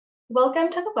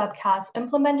Welcome to the webcast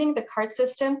Implementing the CARD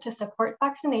System to Support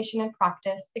Vaccination in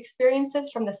Practice,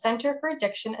 Experiences from the Centre for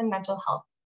Addiction and Mental Health.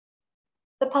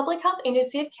 The Public Health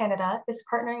Agency of Canada is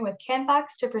partnering with CAMH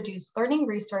to produce learning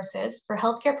resources for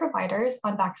healthcare providers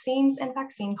on vaccines and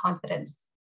vaccine confidence.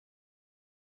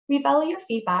 We value your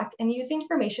feedback and use the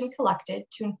information collected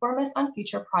to inform us on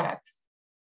future products.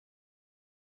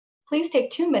 Please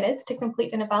take 2 minutes to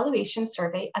complete an evaluation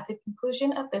survey at the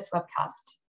conclusion of this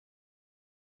webcast.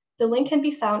 The link can be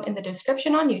found in the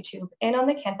description on YouTube and on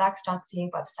the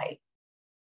canvax.ca website.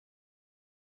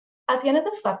 At the end of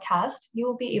this webcast, you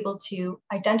will be able to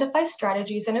identify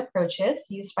strategies and approaches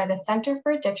used by the Centre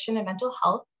for Addiction and Mental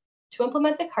Health to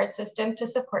implement the CARD system to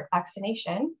support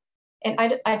vaccination, and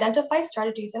identify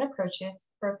strategies and approaches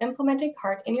for implementing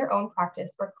CARD in your own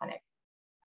practice or clinic.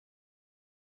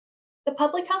 The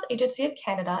Public Health Agency of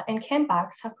Canada and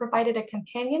CAMH have provided a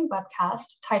companion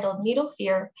webcast titled Needle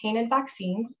Fear, Pain and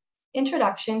Vaccines,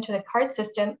 Introduction to the CARD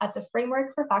System as a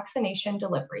Framework for Vaccination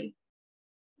Delivery.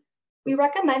 We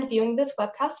recommend viewing this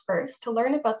webcast first to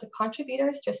learn about the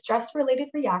contributors to stress-related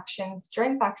reactions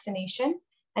during vaccination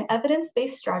and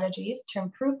evidence-based strategies to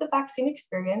improve the vaccine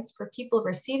experience for people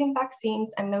receiving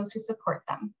vaccines and those who support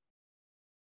them.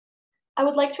 I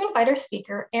would like to invite our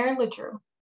speaker, Erin Ledrew.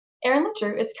 Erin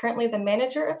Ledrew is currently the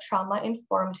Manager of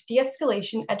Trauma-Informed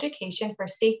De-Escalation Education for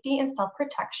Safety and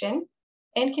Self-Protection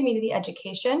and Community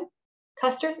Education,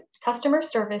 Customer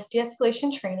Service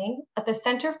De-Escalation Training at the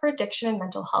Centre for Addiction and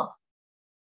Mental Health.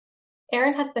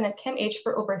 Erin has been at CAMH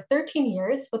for over 13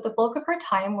 years, with the bulk of her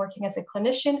time working as a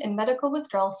clinician in medical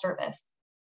withdrawal service.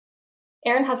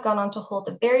 Erin has gone on to hold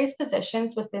various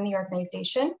positions within the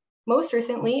organization, most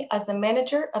recently as the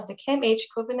manager of the CAMH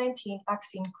COVID-19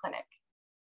 vaccine clinic.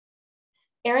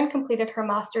 Erin completed her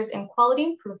master's in quality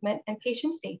improvement and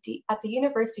patient safety at the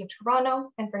University of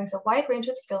Toronto and brings a wide range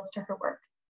of skills to her work.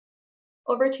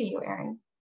 Over to you, Erin.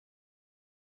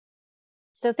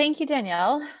 So thank you,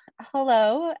 Danielle.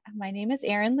 Hello, my name is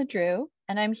Erin Ledrew,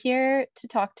 and I'm here to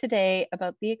talk today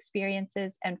about the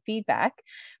experiences and feedback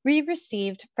we've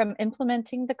received from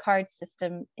implementing the CARD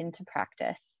system into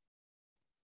practice.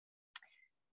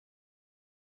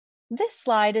 This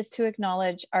slide is to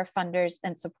acknowledge our funders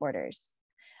and supporters.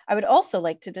 I would also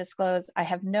like to disclose I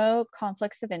have no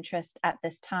conflicts of interest at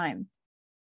this time.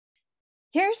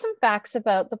 Here are some facts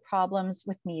about the problems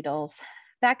with needles.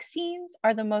 Vaccines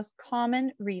are the most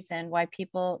common reason why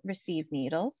people receive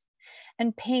needles,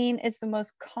 and pain is the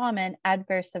most common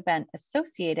adverse event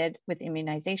associated with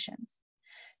immunizations.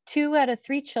 2 out of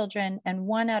 3 children and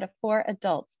 1 out of 4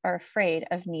 adults are afraid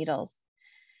of needles.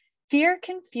 Fear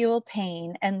can fuel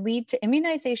pain and lead to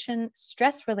immunization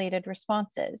stress-related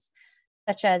responses,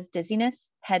 such as dizziness,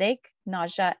 headache,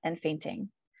 nausea, and fainting.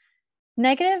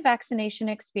 Negative vaccination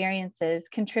experiences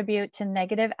contribute to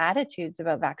negative attitudes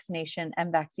about vaccination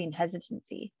and vaccine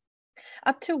hesitancy.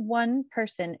 Up to 1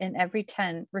 person in every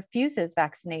 10 refuses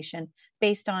vaccination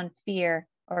based on fear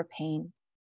or pain.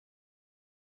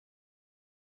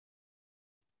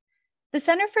 The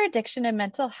Centre for Addiction and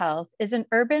Mental Health is an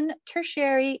urban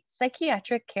tertiary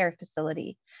psychiatric care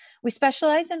facility. We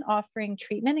specialize in offering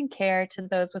treatment and care to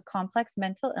those with complex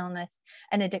mental illness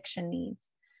and addiction needs.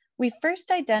 We first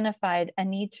identified a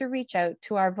need to reach out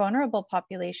to our vulnerable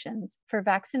populations for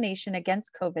vaccination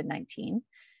against COVID-19,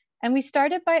 and we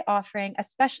started by offering a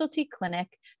specialty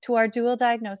clinic to our dual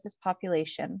diagnosis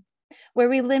population, where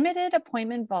we limited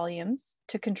appointment volumes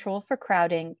to control for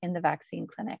crowding in the vaccine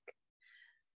clinic.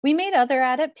 We made other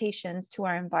adaptations to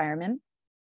our environment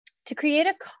to create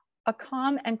a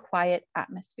calm and quiet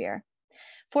atmosphere.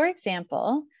 For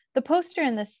example, the poster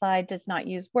in this slide does not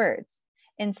use words,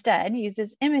 instead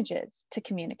uses images to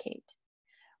communicate.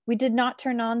 We did not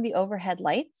turn on the overhead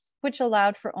lights, which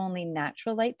allowed for only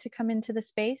natural light to come into the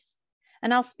space.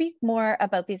 And I'll speak more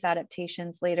about these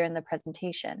adaptations later in the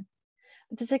presentation.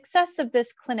 The success of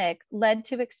this clinic led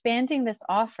to expanding this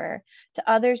offer to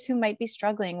others who might be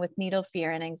struggling with needle fear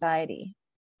and anxiety.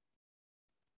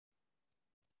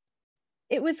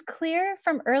 It was clear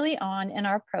from early on in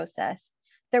our process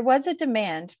there was a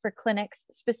demand for clinics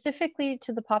specifically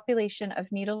to the population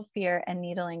of needle fear and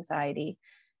needle anxiety.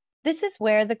 This is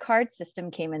where the CARD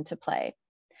system came into play.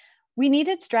 We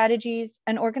needed strategies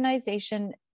and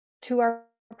organization to our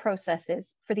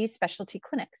processes for these specialty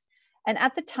clinics. And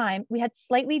at the time, we had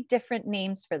slightly different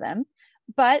names for them,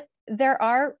 but there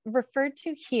are referred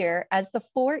to here as the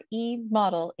 4E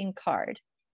model in CARD: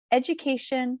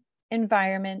 education,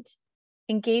 environment,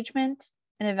 engagement,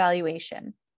 and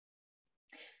evaluation.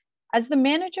 As the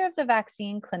manager of the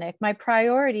vaccine clinic, my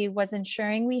priority was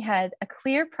ensuring we had a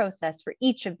clear process for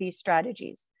each of these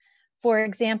strategies. For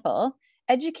example,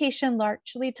 education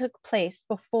largely took place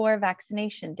before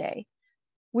vaccination day.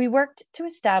 We worked to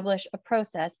establish a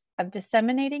process of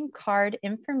disseminating card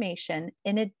information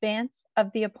in advance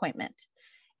of the appointment.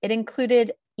 It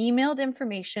included emailed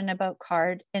information about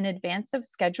card in advance of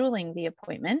scheduling the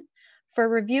appointment for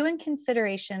review and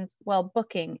considerations while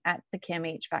booking at the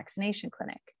CAMH vaccination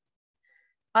clinic.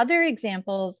 Other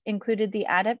examples included the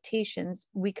adaptations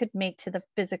we could make to the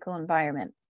physical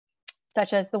environment,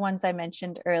 such as the ones I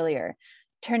mentioned earlier,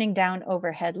 turning down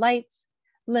overhead lights,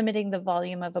 limiting the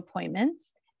volume of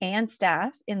appointments and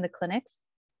staff in the clinics,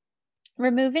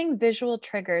 removing visual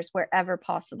triggers wherever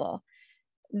possible.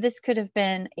 This could have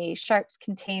been a sharps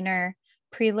container,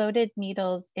 preloaded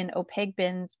needles in opaque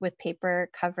bins with paper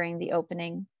covering the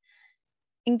opening.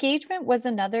 Engagement was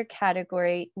another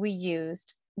category we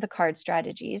used the card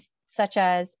strategies, such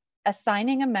as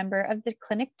assigning a member of the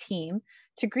clinic team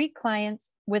to greet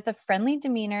clients with a friendly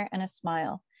demeanor and a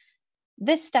smile.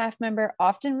 This staff member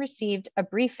often received a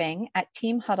briefing at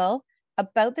Team Huddle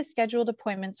about the scheduled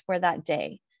appointments for that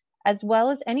day, as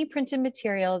well as any printed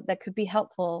material that could be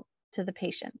helpful to the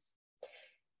patients.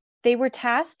 They were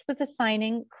tasked with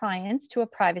assigning clients to a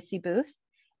privacy booth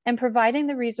and providing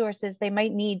the resources they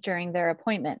might need during their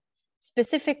appointment,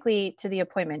 specifically to the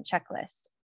appointment checklist.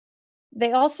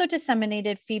 They also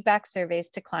disseminated feedback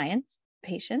surveys to clients,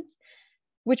 patients,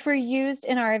 which were used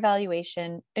in our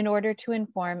evaluation in order to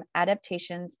inform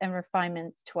adaptations and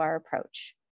refinements to our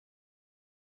approach.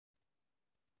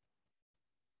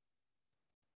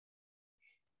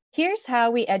 Here's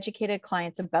how we educated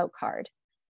clients about CARD.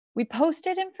 We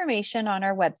posted information on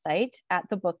our website at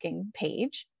the booking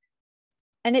page,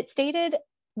 and it stated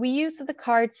we use the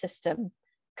CARD system: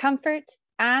 comfort,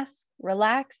 ask,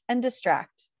 relax, and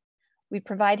distract. We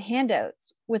provide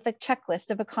handouts with a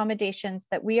checklist of accommodations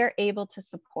that we are able to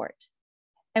support.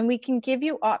 And we can give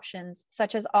you options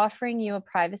such as offering you a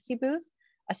privacy booth,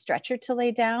 a stretcher to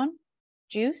lay down,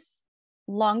 juice,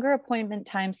 longer appointment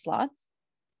time slots,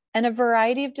 and a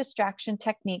variety of distraction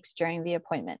techniques during the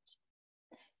appointment.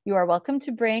 You are welcome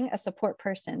to bring a support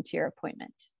person to your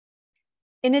appointment.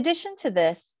 In addition to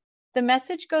this, the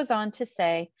message goes on to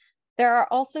say, there are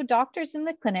also doctors in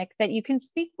the clinic that you can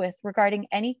speak with regarding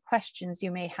any questions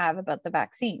you may have about the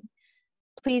vaccine.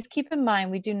 Please keep in mind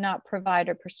we do not provide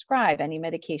or prescribe any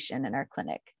medication in our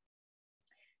clinic.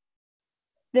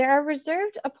 There are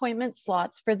reserved appointment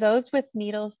slots for those with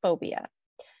needle phobia.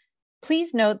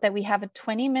 Please note that we have a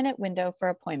 20-minute window for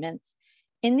appointments.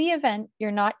 In the event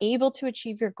you're not able to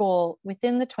achieve your goal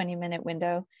within the 20-minute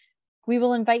window, we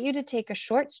will invite you to take a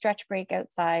short stretch break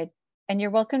outside, and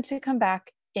you're welcome to come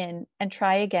back in and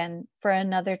try again for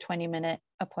another 20-minute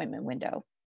appointment window.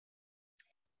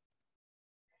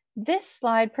 This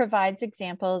slide provides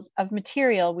examples of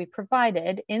material we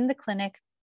provided in the clinic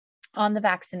on the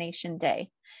vaccination day.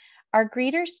 Our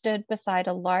greeter stood beside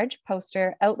a large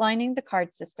poster outlining the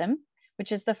card system,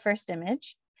 which is the first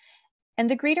image. And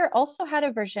the greeter also had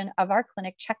a version of our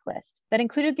clinic checklist that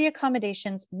included the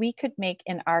accommodations we could make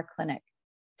in our clinic.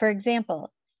 For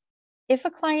example, if a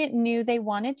client knew they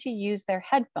wanted to use their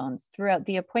headphones throughout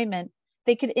the appointment,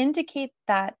 they could indicate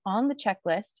that on the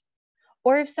checklist,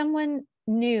 or if someone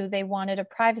knew they wanted a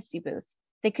privacy booth,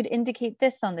 they could indicate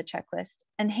this on the checklist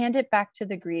and hand it back to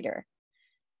the greeter.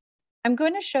 I'm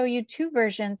going to show you two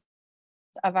versions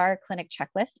of our clinic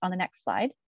checklist on the next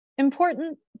slide.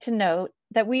 Important to note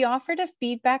that we offered a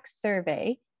feedback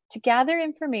survey to gather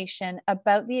information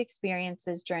about the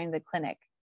experiences during the clinic.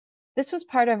 This was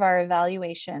part of our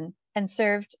evaluation and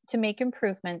served to make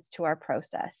improvements to our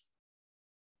process.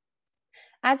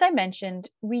 As I mentioned,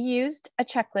 we used a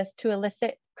checklist to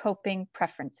elicit coping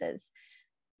preferences.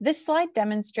 This slide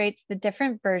demonstrates the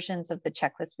different versions of the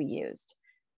checklist we used.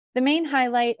 The main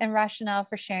highlight and rationale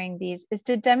for sharing these is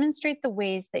to demonstrate the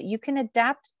ways that you can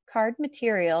adapt card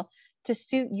material to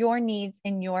suit your needs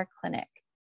in your clinic.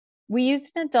 We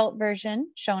used an adult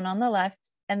version shown on the left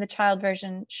and the child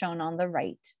version shown on the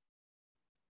right.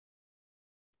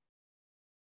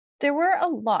 There were a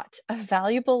lot of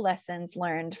valuable lessons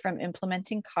learned from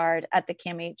implementing CARD at the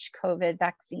CAMH COVID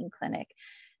vaccine clinic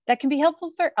that can be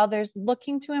helpful for others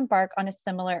looking to embark on a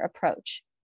similar approach.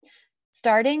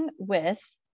 Starting with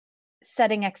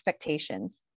setting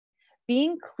expectations,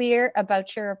 being clear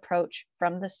about your approach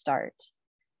from the start.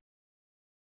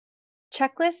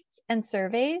 Checklists and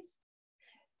surveys,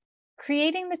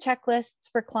 creating the checklists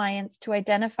for clients to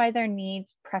identify their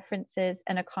needs, preferences,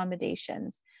 and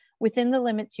accommodations within the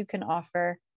limits you can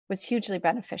offer was hugely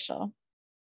beneficial.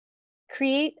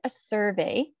 Create a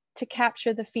survey to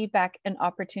capture the feedback and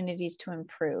opportunities to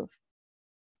improve.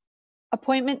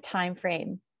 Appointment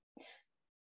timeframe.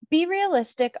 Be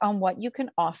realistic on what you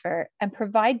can offer and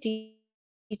provide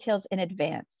details in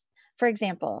advance. For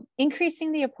example,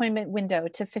 increasing the appointment window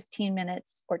to 15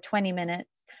 minutes or 20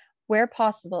 minutes where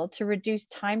possible to reduce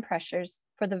time pressures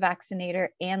for the vaccinator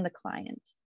and the client.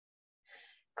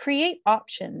 Create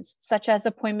options such as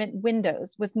appointment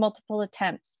windows with multiple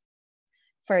attempts.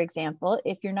 For example,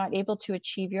 if you're not able to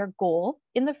achieve your goal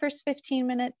in the first 15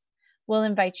 minutes, we'll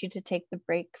invite you to take the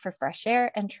break for fresh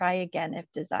air and try again if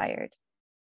desired.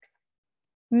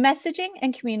 Messaging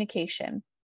and communication.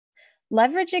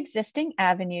 Leverage existing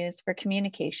avenues for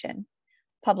communication,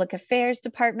 public affairs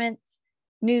departments,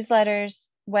 newsletters,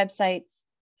 websites,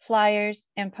 flyers,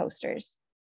 and posters,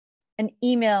 and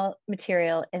email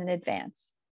material in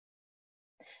advance.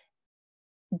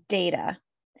 Data.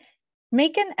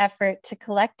 Make an effort to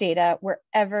collect data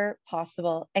wherever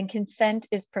possible and consent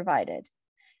is provided.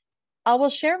 I will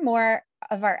share more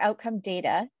of our outcome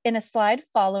data in a slide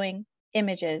following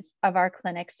images of our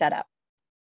clinic setup.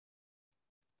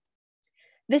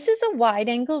 This is a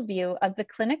wide-angle view of the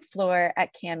clinic floor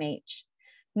at CAMH.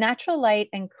 Natural light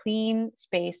and clean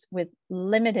space with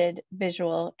limited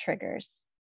visual triggers.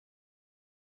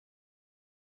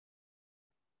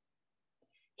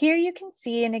 Here you can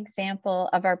see an example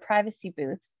of our privacy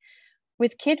booths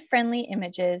with kid-friendly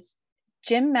images,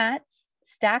 gym mats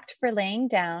stacked for laying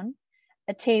down,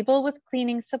 a table with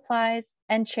cleaning supplies,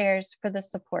 and chairs for the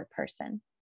support person.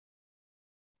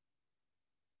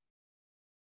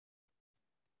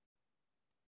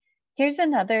 Here's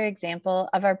another example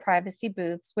of our privacy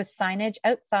booths with signage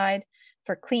outside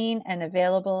for clean and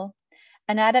available,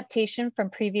 an adaptation from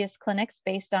previous clinics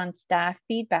based on staff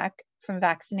feedback from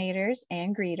vaccinators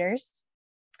and greeters.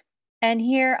 And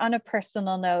here on a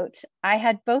personal note, I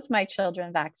had both my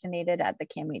children vaccinated at the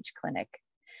CAMH clinic.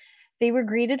 They were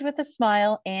greeted with a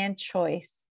smile and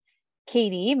choice.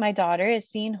 Katie, my daughter, is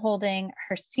seen holding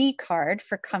her C card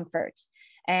for comfort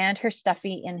and her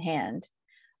stuffy in hand.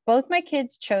 Both my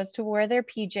kids chose to wear their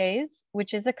PJs,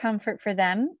 which is a comfort for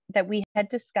them that we had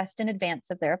discussed in advance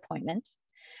of their appointment.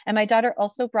 And my daughter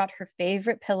also brought her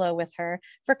favorite pillow with her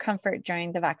for comfort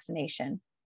during the vaccination.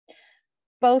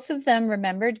 Both of them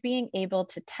remembered being able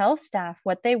to tell staff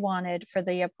what they wanted for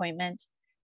the appointment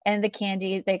and the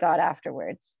candy they got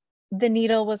afterwards. The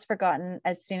needle was forgotten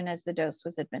as soon as the dose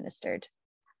was administered.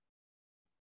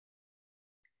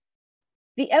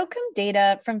 The outcome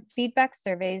data from feedback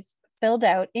surveys filled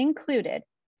out included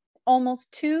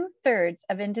almost 2/3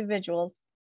 of individuals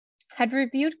had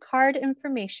reviewed card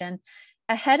information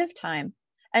ahead of time,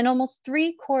 and almost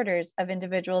 3/4 of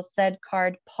individuals said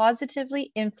card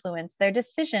positively influenced their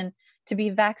decision to be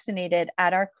vaccinated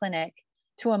at our clinic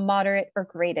to a moderate or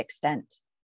great extent.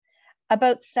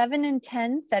 About 7 in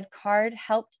 10 said card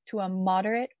helped to a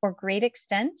moderate or great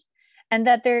extent, and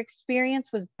that their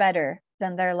experience was better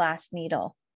than their last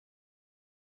needle.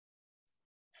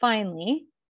 Finally,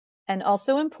 and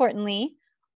also importantly,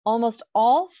 almost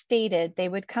all stated they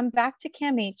would come back to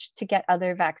CAMH to get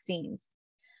other vaccines.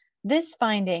 This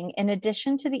finding, in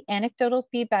addition to the anecdotal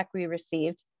feedback we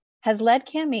received, has led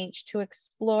CAMH to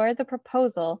explore the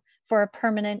proposal for a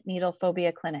permanent needle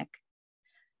phobia clinic.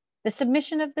 The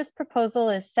submission of this proposal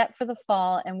is set for the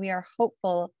fall, and we are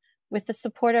hopeful with the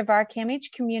support of our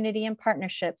CAMH community and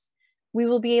partnerships, we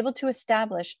will be able to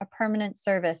establish a permanent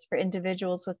service for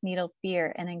individuals with needle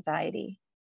fear and anxiety.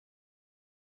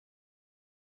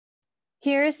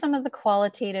 Here is some of the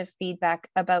qualitative feedback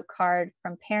about CARD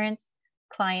from parents,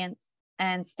 clients,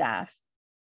 and staff.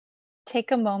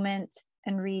 Take a moment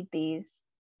and read these.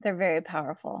 They're very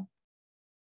powerful.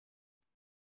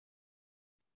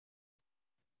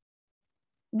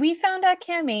 We found at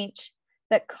CAMH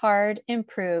that CARD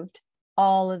improved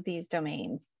all of these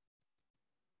domains.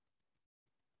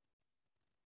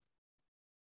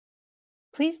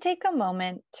 Please take a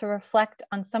moment to reflect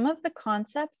on some of the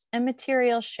concepts and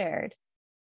material shared.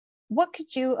 What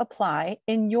could you apply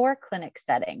in your clinic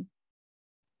setting?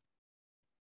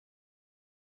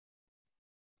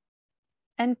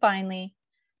 And finally,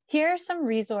 here are some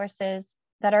resources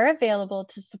that are available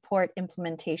to support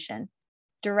implementation,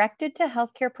 directed to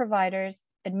healthcare providers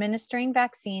administering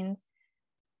vaccines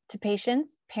to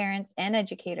patients, parents, and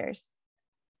educators.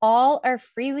 All are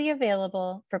freely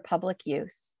available for public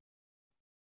use.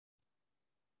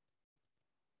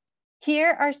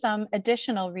 Here are some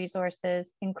additional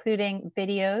resources, including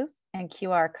videos and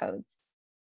QR codes.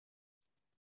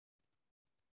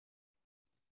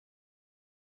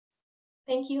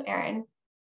 Thank you, Erin.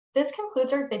 This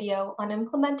concludes our video on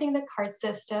implementing the CARD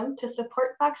system to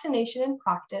support vaccination in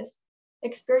practice,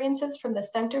 experiences from the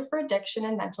Center for Addiction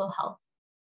and Mental Health.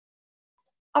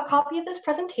 A copy of this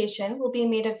presentation will be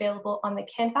made available on the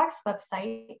CAMH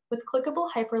website with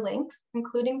clickable hyperlinks,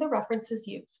 including the references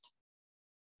used.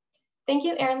 Thank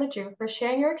you, Erin Ledrew, for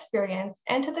sharing your experience,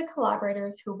 and to the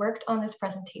collaborators who worked on this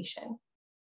presentation.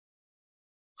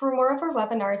 For more of our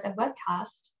webinars and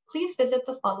webcasts, please visit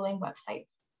the following websites.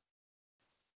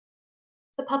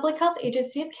 The Public Health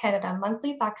Agency of Canada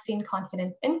Monthly Vaccine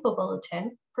Confidence Info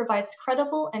Bulletin provides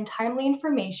credible and timely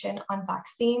information on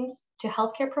vaccines to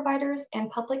healthcare providers and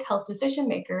public health decision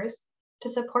makers to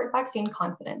support vaccine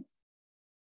confidence.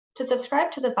 To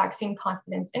subscribe to the Vaccine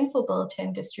Confidence Info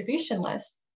Bulletin distribution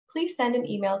list, please send an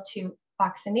email to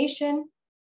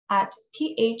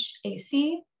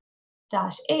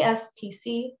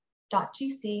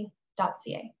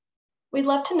vaccination@phac-aspc.gc.ca. We'd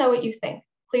love to know what you think.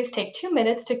 Please take 2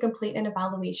 minutes to complete an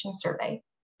evaluation survey.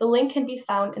 The link can be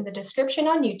found in the description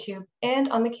on YouTube and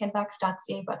on the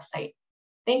canvax.ca website.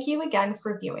 Thank you again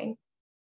for viewing.